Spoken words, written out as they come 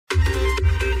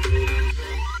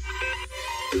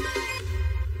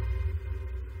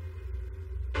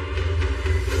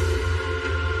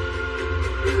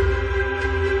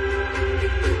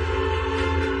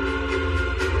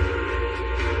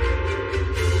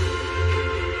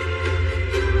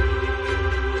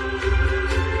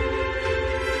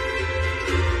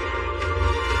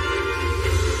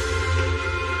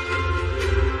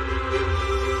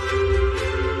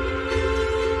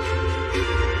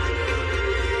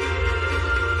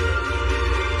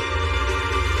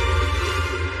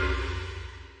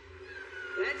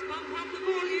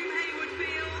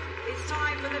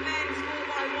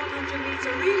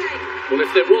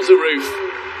the roof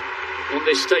on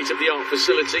this state-of-the-art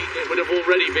facility, it would have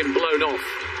already been blown off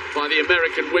by the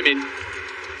American women,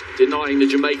 denying the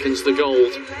Jamaicans the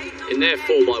gold in their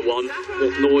 4x1.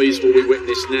 What noise will we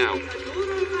witness now?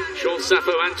 Sean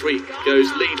Safo Antwi goes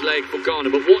lead leg for Ghana,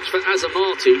 but watch for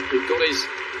Azamati, who got his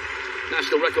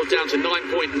national record down to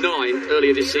 9.9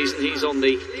 earlier this season. He's on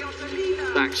the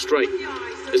back straight.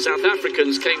 The South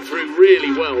Africans came through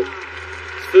really well.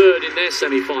 Third in their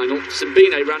semi-final.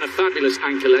 Simbine ran a fabulous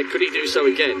anchor leg. Could he do so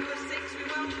again?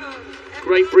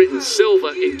 Great Britain silver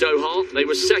in Doha. They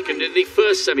were second in the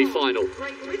first semi-final.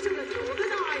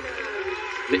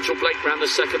 Mitchell Blake ran the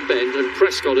second bend, and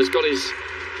Prescott has got his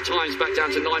times back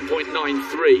down to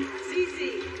 9.93.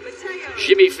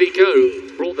 Jimmy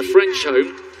Vigo brought the French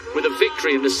home with a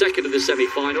victory in the second of the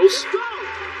semi-finals.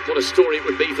 What a story it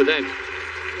would be for them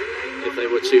if they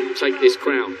were to take this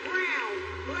crown.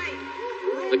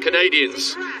 The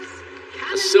Canadians,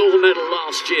 a silver medal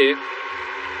last year.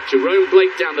 Jerome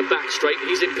Blake down the back straight.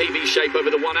 He's in PB shape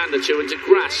over the 1 and the 2, and de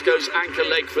Grasse goes anchor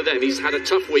leg for them. He's had a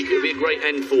tough week. It'll be a great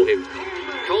end for him.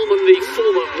 Coleman, the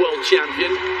former world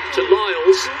champion, to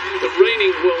Lyles, the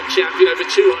reigning world champion over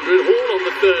 200. Hall on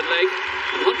the third leg.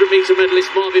 100-metre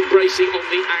medalist Marvin Bracey on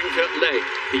the anchor leg.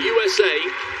 The USA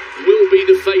will be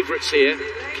the favourites here.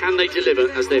 Can they deliver,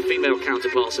 as their female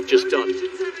counterparts have just done?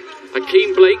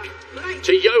 Hakeem Blake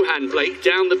to Johan Blake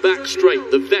down the back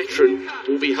straight. The veteran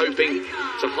will be hoping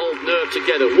to hold nerve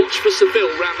together. Watch for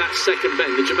Seville round that second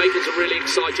bend. The Jamaicans are really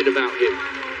excited about him.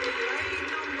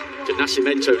 De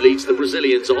Nascimento leads the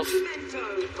Brazilians off,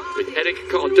 with Eric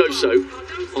Cardoso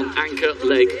on anchor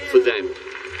leg for them.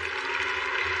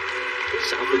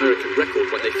 South American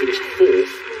record when they finished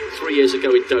 4th 3 years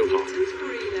ago in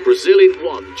Doha. Brazil in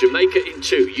 1, Jamaica in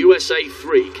 2, USA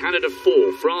 3, Canada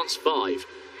 4, France 5,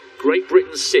 Great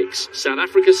Britain 6, South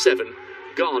Africa 7,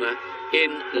 Ghana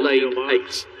in lane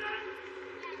 8.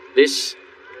 This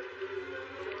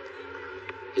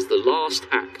is the last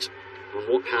act on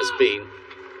what has been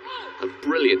a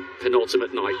brilliant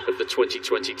penultimate night of the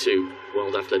 2022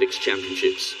 World Athletics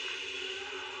Championships.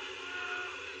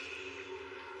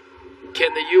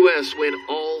 Can the U.S. win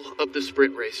all of the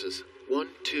sprint races? 1,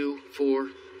 2, 4,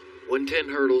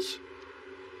 110 hurdles,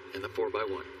 and the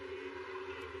 4x1.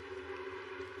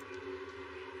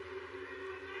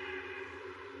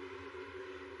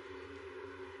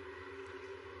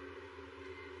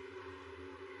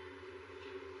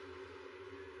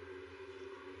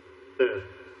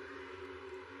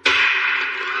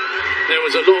 There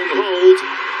was a long hold,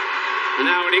 and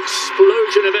now an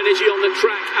explosion of energy on the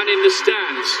track and in the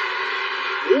stands.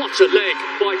 What a leg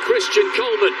by Christian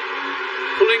Coleman,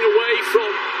 pulling away from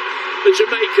the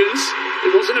Jamaicans.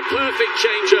 It wasn't a perfect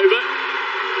changeover.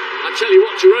 I tell you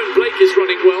what, Jerome Blake is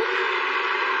running well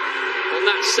on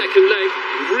that second leg.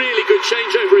 Really good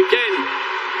changeover again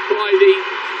by the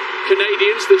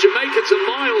Canadians. The Jamaicans are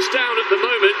miles down at the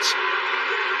moment.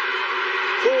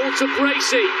 Hall to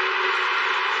Bracey.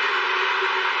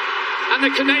 And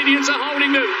the Canadians are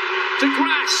holding them. De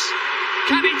Grasse,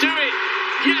 can he do it?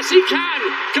 Yes, he can.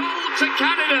 Gold to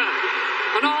Canada.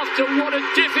 And after what a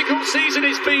difficult season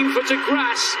it's been for de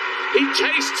Grasse, he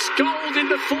tastes gold in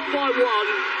the 4x1,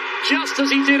 just as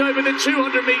he did over the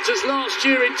 200 metres last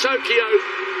year in Tokyo.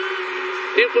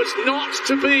 It was not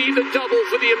to be the double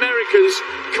for the Americans.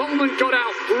 Coleman got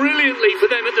out brilliantly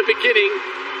for them at the beginning,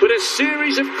 but a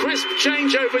series of crisp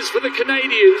changeovers for the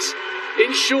Canadians.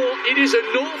 In short, it is a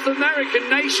North American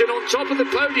nation on top of the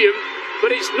podium,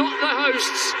 but it's not the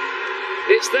hosts.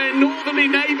 It's their northerly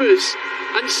neighbours.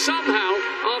 And somehow,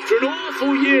 after an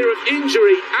awful year of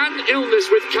injury and illness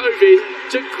with COVID,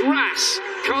 de Grasse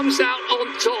comes out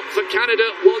on top for Canada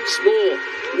once more.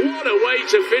 What a way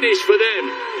to finish for them.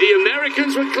 The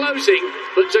Americans were closing,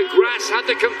 but de Grasse had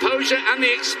the composure and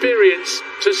the experience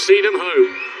to see them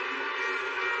home.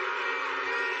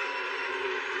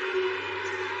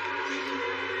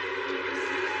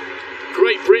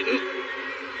 Great Britain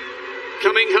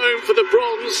coming home for the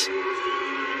bronze,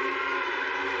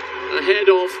 ahead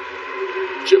of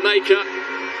Jamaica.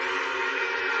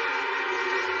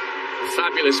 A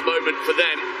fabulous moment for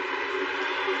them.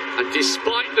 And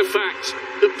despite the fact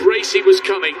that Bracey was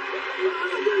coming,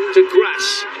 de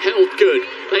Grasse held good.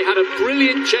 They had a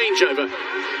brilliant changeover.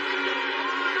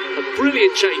 A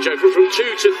brilliant changeover from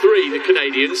 2 to 3, the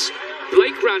Canadians.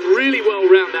 Blake ran really well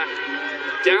round that,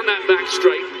 down that back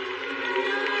straight.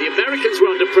 The Americans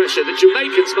were under pressure. The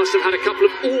Jamaicans must have had a couple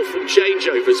of awful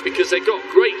changeovers because they got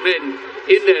great men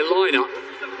in their lineup.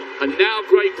 And now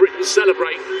Great Britain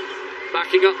celebrate,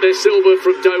 backing up their silver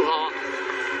from Doha.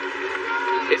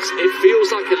 It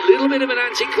feels like a little bit of an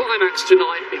anticlimax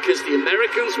tonight because the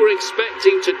Americans were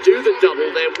expecting to do the double.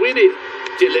 Their winning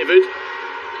delivered,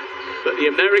 but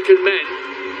the American men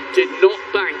did not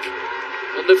bank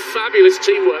on the fabulous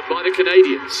teamwork by the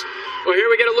Canadians. Well,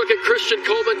 here we get a look at Christian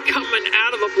Coleman coming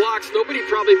out of the blocks. Nobody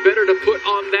probably better to put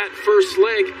on that first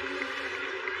leg.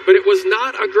 But it was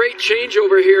not a great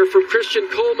changeover here from Christian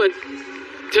Coleman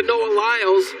to Noah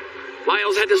Lyles.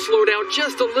 Lyles had to slow down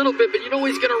just a little bit, but you know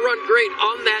he's going to run great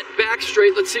on that back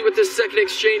straight. Let's see what this second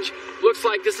exchange looks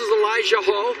like. This is Elijah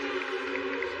Hall.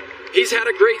 He's had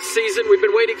a great season. We've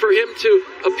been waiting for him to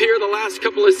appear the last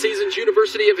couple of seasons.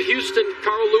 University of Houston,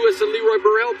 Carl Lewis and Leroy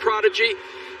Burrell prodigy.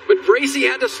 But Bracy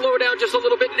had to slow down just a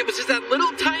little bit, and it was just that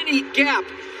little tiny gap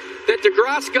that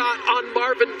DeGrasse got on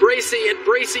Marvin Bracy, and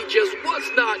Bracy just was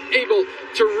not able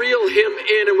to reel him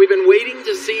in. And we've been waiting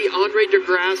to see Andre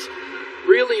DeGrasse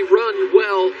really run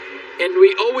well, and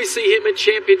we always see him in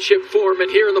championship form, and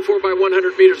here in the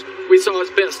 4x100 meters we saw his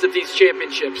best of these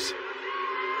championships.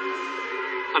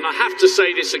 And I have to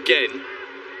say this again,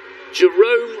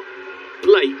 Jerome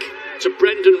Blake to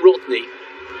Brendan Rodney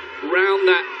round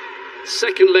that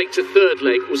second leg to third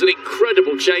leg was an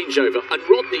incredible changeover, and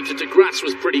Rodney to DeGrasse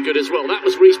was pretty good as well. That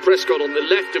was Reece Prescott on the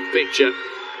left of picture,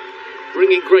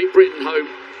 bringing Great Britain home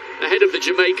ahead of the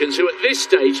Jamaicans, who at this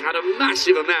stage had a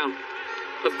massive amount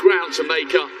of ground to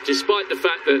make up, despite the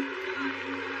fact that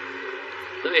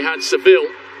they had Seville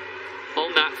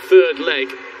on that third leg.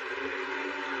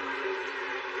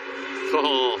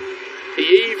 Oh, he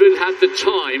even had the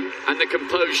time and the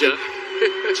composure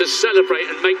to celebrate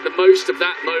and make the most of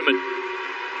that moment.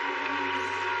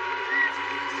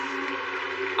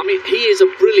 I mean, he is a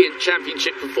brilliant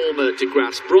championship performer,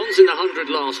 DeGrasse. Bronze in the 100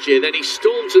 last year, then he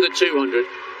stormed to the 200.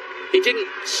 He didn't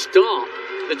start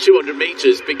the 200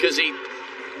 metres because he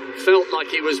felt like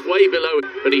he was way below it,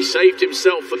 but he saved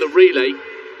himself for the relay,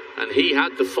 and he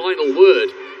had the final word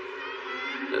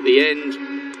at the end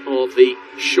of the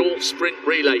short sprint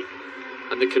relay,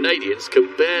 and the Canadians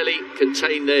could barely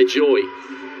contain their joy.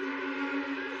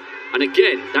 And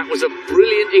again, that was a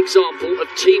brilliant example of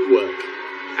teamwork,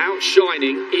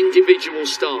 outshining individual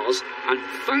stars, and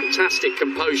fantastic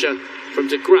composure from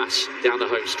DeGrasse down the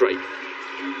home straight.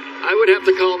 I would have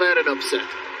to call that an upset.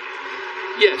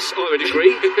 Yes, I would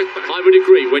agree. I would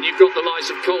agree. When you've got the likes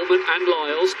of Coleman and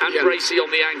Lyles and Bracy on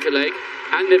the anchor leg,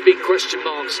 and there have been question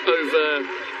marks over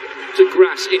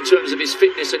DeGrasse in terms of his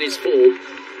fitness and his form,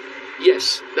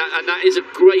 yes, that is a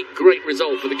great, great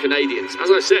result for the Canadians. As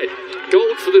I said,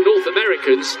 gold for the North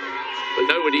Americans,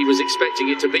 but nobody was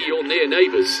expecting it to be your near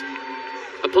neighbours,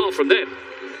 apart from them.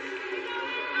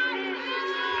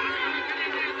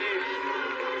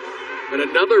 But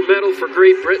another medal for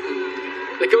Great Britain.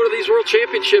 They go to these World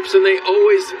Championships and they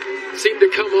always seem to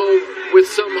come home with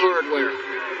some hardware.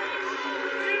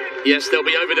 Yes, they'll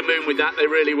be over the moon with that, they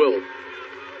really will.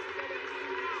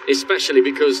 Especially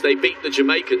because they beat the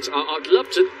Jamaicans. I'd love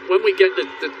to, when we get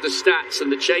the stats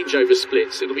and the changeover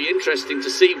splits, it'll be interesting to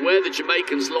see where the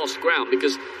Jamaicans lost ground,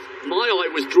 because my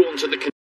eye was drawn to the